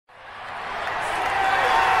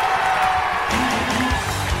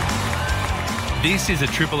This is a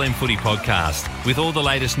Triple M Footy podcast. With all the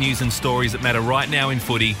latest news and stories that matter right now in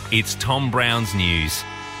footy, it's Tom Brown's News.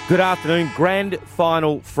 Good afternoon. Grand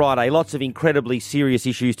Final Friday. Lots of incredibly serious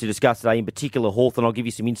issues to discuss today, in particular Hawthorn. I'll give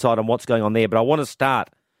you some insight on what's going on there, but I want to start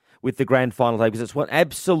with the Grand Final day because it's one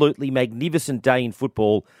absolutely magnificent day in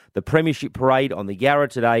football. The Premiership Parade on the Yarra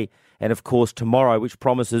today and, of course, tomorrow, which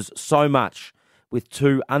promises so much with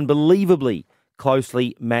two unbelievably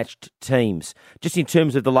closely matched teams. Just in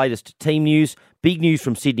terms of the latest team news, big news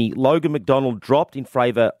from Sydney. Logan McDonald dropped in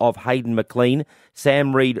favour of Hayden McLean.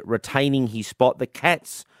 Sam Reid retaining his spot. The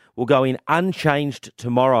Cats will go in unchanged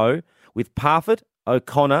tomorrow with Parfitt,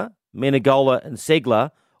 O'Connor, Menegola and Segler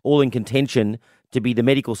all in contention to be the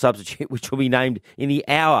medical substitute, which will be named in the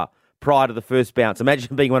hour prior to the first bounce.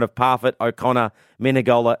 Imagine being one of Parfitt, O'Connor,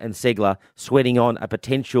 Menegola and Segler sweating on a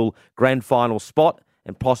potential grand final spot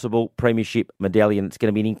and possible premiership medallion. It's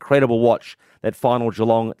going to be an incredible watch, that final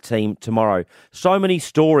Geelong team tomorrow. So many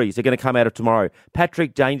stories are going to come out of tomorrow.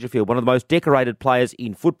 Patrick Dangerfield, one of the most decorated players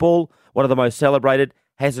in football, one of the most celebrated,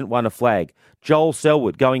 hasn't won a flag. Joel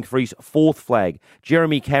Selwood going for his fourth flag.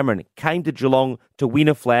 Jeremy Cameron came to Geelong to win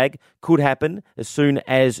a flag. Could happen as soon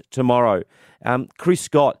as tomorrow. Chris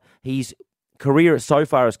Scott, his career so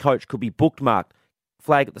far as coach could be bookmarked.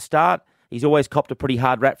 Flag at the start. He's always copped a pretty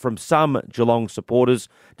hard rap from some Geelong supporters,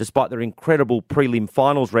 despite their incredible prelim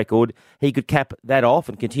finals record. He could cap that off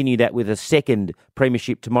and continue that with a second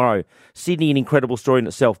premiership tomorrow. Sydney, an incredible story in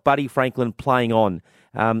itself. Buddy Franklin playing on.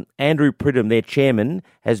 Andrew Pridham, their chairman,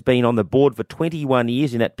 has been on the board for 21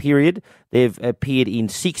 years. In that period, they've appeared in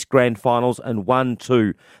 6 grand finals and won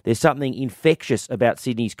 2. There's something infectious about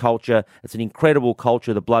Sydney's culture. It's an incredible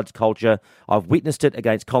culture, the Bloods culture. I've witnessed it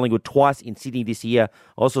against Collingwood twice in Sydney this year.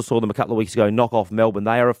 I also saw them a couple of weeks ago knock off Melbourne.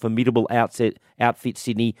 They are a formidable outfit,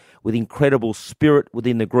 Sydney, with incredible spirit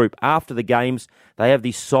within the group. After the games, they have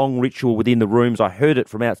this song ritual within the rooms. I heard it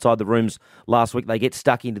from outside the rooms last week. They get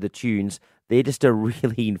stuck into the tunes. They're just a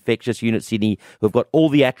really infectious unit, Sydney, who've got all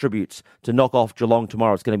the attributes to knock off Geelong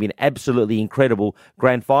tomorrow. It's going to be an absolutely incredible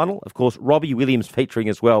grand final. Of course, Robbie Williams featuring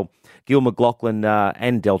as well, Gil McLachlan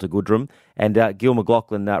and Delta Goodrum. And Gil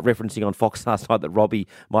McLachlan referencing on Fox last night that Robbie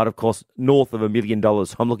might have cost north of $1 million.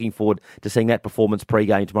 So I'm looking forward to seeing that performance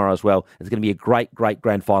pre-game tomorrow as well. It's going to be a great, great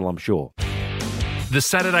grand final, I'm sure. The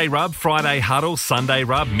Saturday Rub, Friday Huddle, Sunday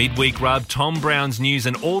Rub, Midweek Rub, Tom Brown's News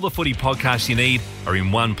and all the footy podcasts you need are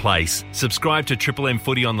in one place. Subscribe to Triple M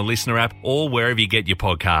Footy on the Listener app or wherever you get your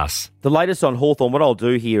podcasts. The latest on Hawthorn, what I'll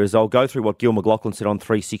do here is I'll go through what Gil McLachlan said on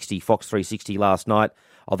Fox 360 last night.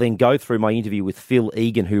 I'll then go through my interview with Phil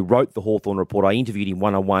Egan, who wrote the Hawthorn report. I interviewed him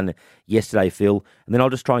one-on-one yesterday, Phil, and then I'll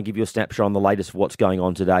just try and give you a snapshot on the latest of what's going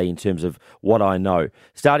on today in terms of what I know.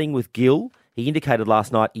 Starting with Gil, he indicated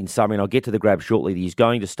last night in summary, and I'll get to the grab shortly, that he's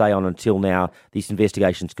going to stay on until now this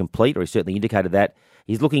investigation's complete, or he certainly indicated that.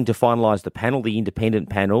 He's looking to finalise the panel, the independent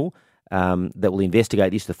panel that will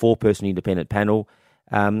investigate this, the 4-person independent panel.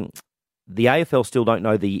 The AFL still don't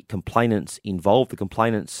know the complainants involved. The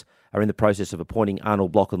complainants are in the process of appointing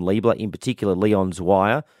Arnold Block and Liebler, in particular Leon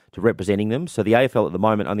Zweier, to representing them. So the AFL at the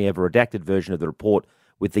moment only have a redacted version of the report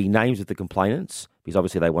with the names of the complainants, because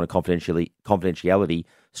obviously they want confidentiality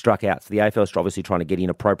struck out. So the AFL is obviously trying to get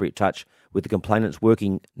in appropriate touch with the complainants,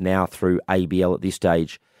 working now through ABL at this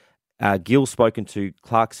stage. Gil's spoken to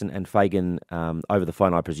Clarkson and Fagan over the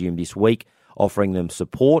phone, I presume, this week, offering them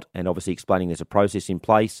support and obviously explaining there's a process in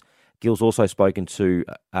place. Gil's also spoken to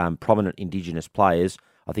prominent Indigenous players,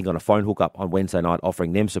 I think on a phone hookup on Wednesday night,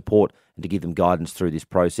 offering them support and to give them guidance through this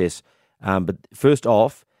process. But first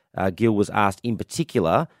off, Gil was asked in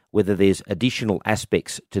particular whether there's additional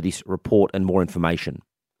aspects to this report and more information.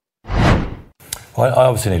 I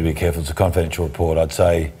obviously need to be careful. It's a confidential report. I'd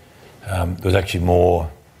say there was actually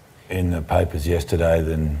more in the papers yesterday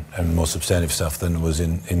and more substantive stuff than was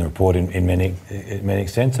in the report in many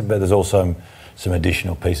extents. But there's also some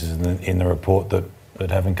additional pieces in the report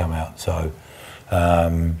that haven't come out. So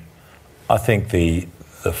I think the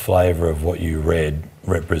flavour of what you read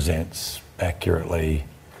represents accurately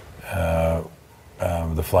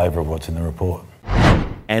the flavour of what's in the report.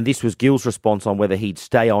 And this was Gil's response on whether he'd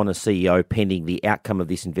stay on as CEO pending the outcome of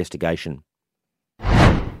this investigation.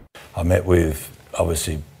 I met with,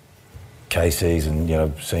 obviously, KCs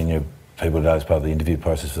and senior people today as part of the interview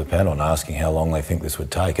process for the panel and asking how long they think this would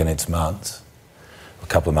take, and it's months, a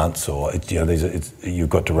couple of months, or you've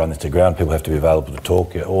got to run this to ground. People have to be available to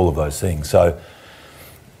talk, all of those things. So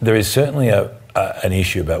there is certainly an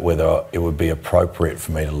issue about whether it would be appropriate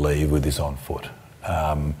for me to leave with this on foot.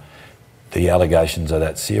 The allegations are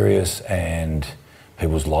that serious, and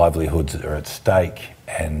people's livelihoods are at stake,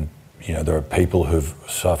 and there are people who've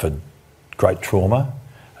suffered great trauma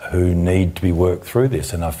who need to be worked through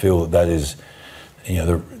this. And I feel that is,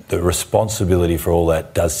 the responsibility for all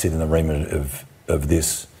that does sit in the remit of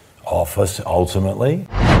this office ultimately.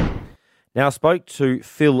 Now, I spoke to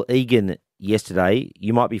Phil Egan yesterday.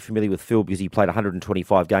 You might be familiar with Phil because he played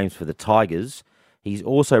 125 games for the Tigers. He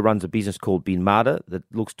also runs a business called Binmada that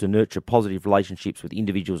looks to nurture positive relationships with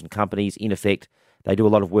individuals and companies. In effect, they do a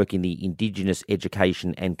lot of work in the Indigenous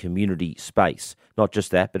education and community space. Not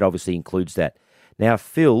just that, but obviously includes that. Now,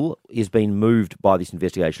 Phil is being moved by this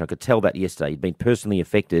investigation. I could tell that yesterday. He'd been personally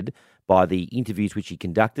affected by the interviews which he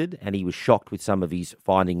conducted, and he was shocked with some of his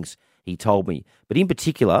findings, he told me. But in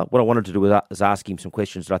particular, what I wanted to do was ask him some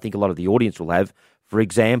questions that I think a lot of the audience will have. For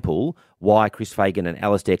example, why Chris Fagan and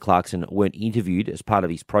Alastair Clarkson weren't interviewed as part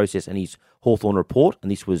of his process and his Hawthorn report,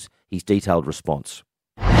 and this was his detailed response.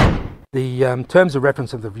 The terms of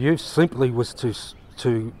reference of the review simply was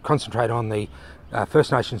to concentrate on the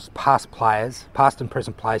First Nations past and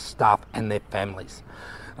present players, staff and their families.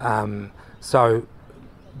 So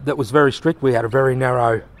that was very strict. We had a very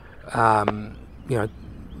narrow,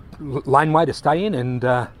 laneway to stay in,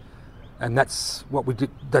 and that's what we did.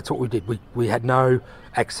 That's what we did. We had no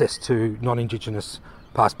access to non-Indigenous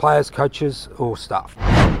past players, coaches, or staff.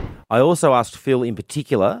 I also asked Phil in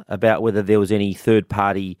particular about whether there was any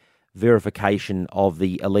third-party verification of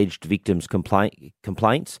the alleged victims'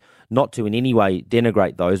 complaints, not to in any way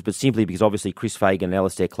denigrate those, but simply because obviously Chris Fagan and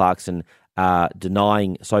Alastair Clarkson are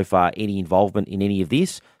denying so far any involvement in any of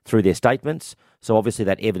this through their statements. So obviously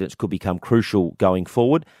that evidence could become crucial going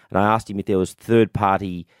forward. And I asked him if there was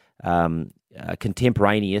third-party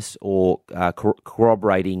contemporaneous or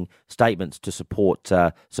corroborating statements to support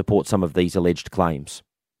some of these alleged claims.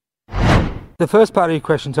 The first part of your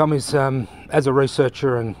question, Tom, is as a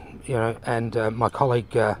researcher and my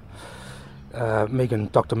colleague Dr. Megan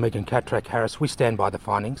Catrack-Harris, we stand by the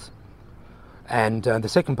findings. And the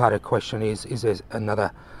second part of the question is there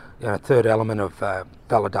another third element of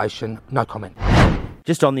validation? No comment.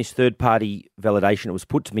 Just on this third-party validation, it was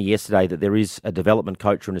put to me yesterday that there is a development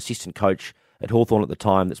coach or an assistant coach at Hawthorn at the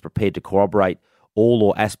time that's prepared to corroborate all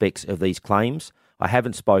or aspects of these claims. I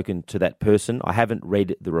haven't spoken to that person. I haven't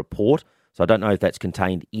read the report, so I don't know if that's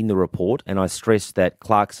contained in the report. And I stress that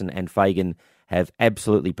Clarkson and Fagan have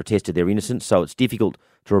absolutely protested their innocence, so it's difficult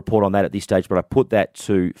to report on that at this stage. But I put that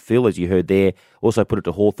to Phil, as you heard there. Also put it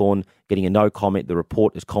to Hawthorn, getting a no comment. The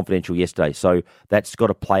report is confidential yesterday, so that's got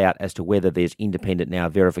to play out as to whether there's independent now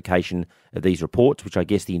verification of these reports, which I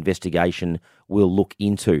guess the investigation will look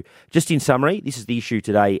into. Just in summary, this is the issue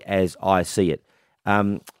today as I see it.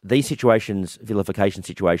 These situations, vilification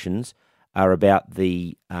situations, are about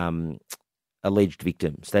the alleged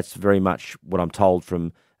victims. That's very much what I'm told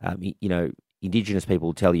from, Indigenous people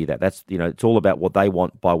will tell you that. That's, it's all about what they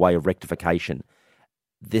want by way of rectification.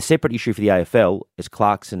 The separate issue for the AFL is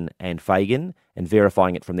Clarkson and Fagan and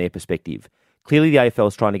verifying it from their perspective. Clearly, the AFL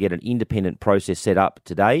is trying to get an independent process set up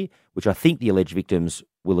today, which I think the alleged victims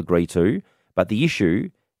will agree to. But the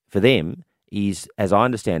issue for them is, as I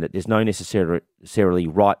understand it, there's no necessarily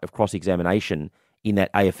right of cross-examination in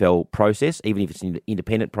that AFL process, even if it's an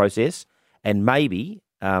independent process. And maybe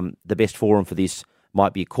the best forum for this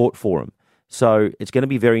might be a court forum. So it's going to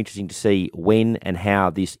be very interesting to see when and how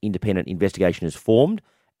this independent investigation is formed,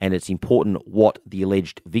 and it's important what the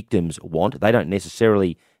alleged victims want. They don't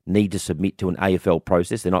necessarily need to submit to an AFL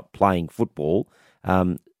process. They're not playing football.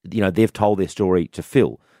 They've told their story to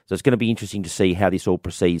Phil. So it's going to be interesting to see how this all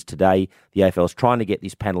proceeds today. The AFL is trying to get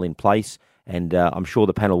this panel in place, and I'm sure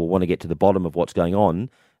the panel will want to get to the bottom of what's going on.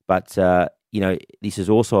 But, this is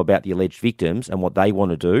also about the alleged victims and what they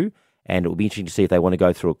want to do. And it will be interesting to see if they want to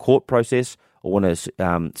go through a court process or want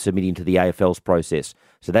to submit into the AFL's process.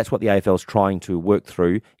 So that's what the AFL is trying to work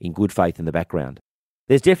through in good faith in the background.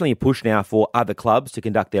 There's definitely a push now for other clubs to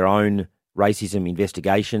conduct their own racism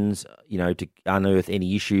investigations, to unearth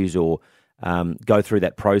any issues or go through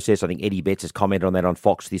that process. I think Eddie Betts has commented on that on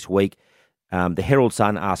Fox this week. The Herald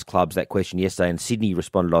Sun asked clubs that question yesterday, and Sydney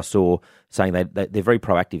responded, I saw, saying that they're very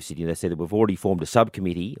proactive, Sydney. They said that we've already formed a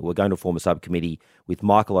subcommittee, we're going to form a subcommittee with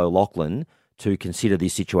Michael O'Loughlin to consider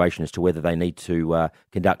this situation as to whether they need to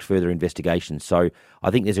conduct further investigations. So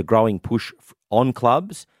I think there's a growing push on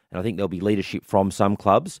clubs, and I think there'll be leadership from some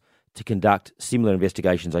clubs to conduct similar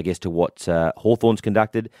investigations, I guess, to what Hawthorn's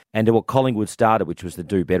conducted and to what Collingwood started, which was the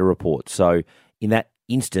Do Better report. So in that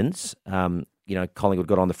instance, Collingwood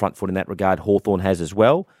got on the front foot in that regard. Hawthorn has as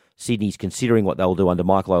well. Sydney's considering what they'll do under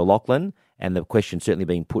Michael O'Loughlin, and the question certainly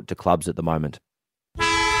being put to clubs at the moment.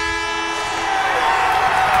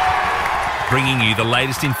 Bringing you the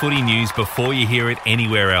latest in footy news before you hear it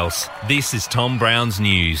anywhere else. This is Tom Brown's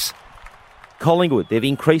News. Collingwood, they've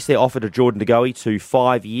increased their offer to Jordan De Goey to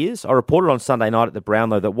 5 years. I reported on Sunday night at the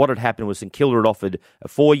Brownlow that what had happened was St Kilda had offered a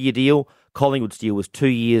 4-year deal. Collingwood's deal was 2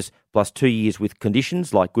 years plus 2 years with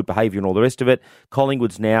conditions like good behaviour and all the rest of it.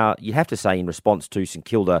 Collingwood's now, you have to say, in response to St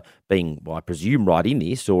Kilda being, well, I presume, right in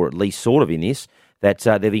this, or at least sort of in this, that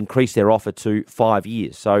they've increased their offer to 5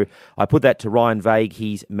 years. So I put that to Ryan Vague,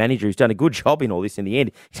 his manager, who's done a good job in all this in the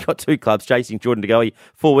end. He's got 2 clubs chasing Jordan De Goey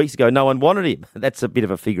 4 weeks ago. No one wanted him. That's a bit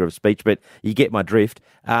of a figure of speech, but you get my drift.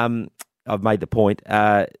 I've made the point.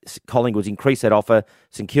 Collingwood's increased that offer.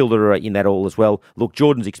 St Kilda are in that all as well. Look,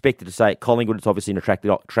 Jordan's expected to say at Collingwood it's obviously an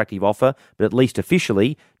attractive offer, but at least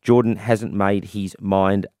officially, Jordan hasn't made his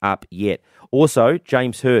mind up yet. Also,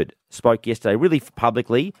 James Hird spoke yesterday, really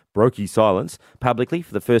publicly, broke his silence, publicly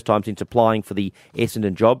for the first time since applying for the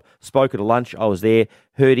Essendon job. Spoke at a lunch, I was there.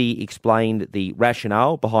 Hirdy explained the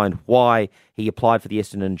rationale behind why he applied for the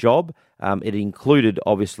Essendon job. It included,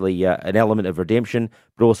 obviously, an element of redemption,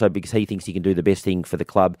 but also because he thinks he can do the best thing for the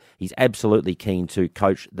club. He's absolutely keen to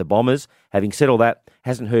coach the Bombers. Having said all that,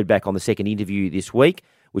 hasn't heard back on the second interview this week,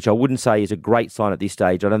 which I wouldn't say is a great sign at this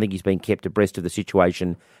stage. I don't think he's been kept abreast of the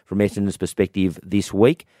situation from Essendon's perspective this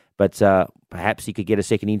week, but perhaps he could get a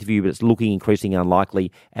second interview, but it's looking increasingly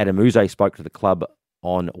unlikely. Adam Uze spoke to the club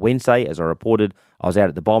on Wednesday, as I reported. I was out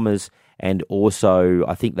at the Bombers, and also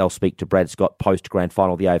I think they'll speak to Brad Scott post-grand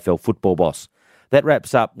final, the AFL football boss. That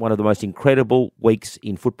wraps up one of the most incredible weeks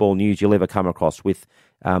in football news you'll ever come across, with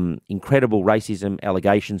incredible racism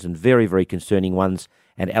allegations and very, very concerning ones,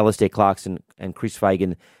 and Alistair Clarkson and Chris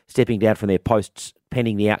Fagan stepping down from their posts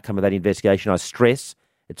pending the outcome of that investigation. I stress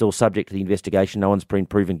it's all subject to the investigation. No one's been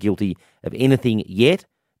proven guilty of anything yet,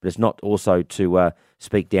 but it's not also to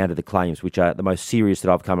speak down to the claims, which are the most serious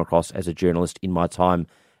that I've come across as a journalist in my time,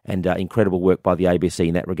 and incredible work by the ABC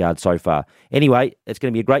in that regard so far. Anyway, it's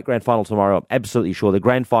going to be a great grand final tomorrow, I'm absolutely sure. The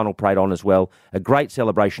grand final parade on as well. A great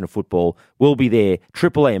celebration of football. We'll be there.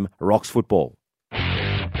 Triple M rocks football.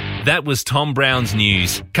 That was Tom Brown's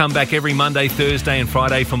News. Come back every Monday, Thursday and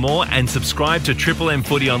Friday for more, and subscribe to Triple M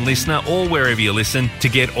Footy on Listener or wherever you listen to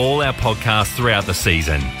get all our podcasts throughout the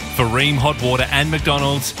season. For Ream Hot Water and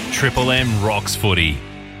McDonald's, Triple M rocks footy.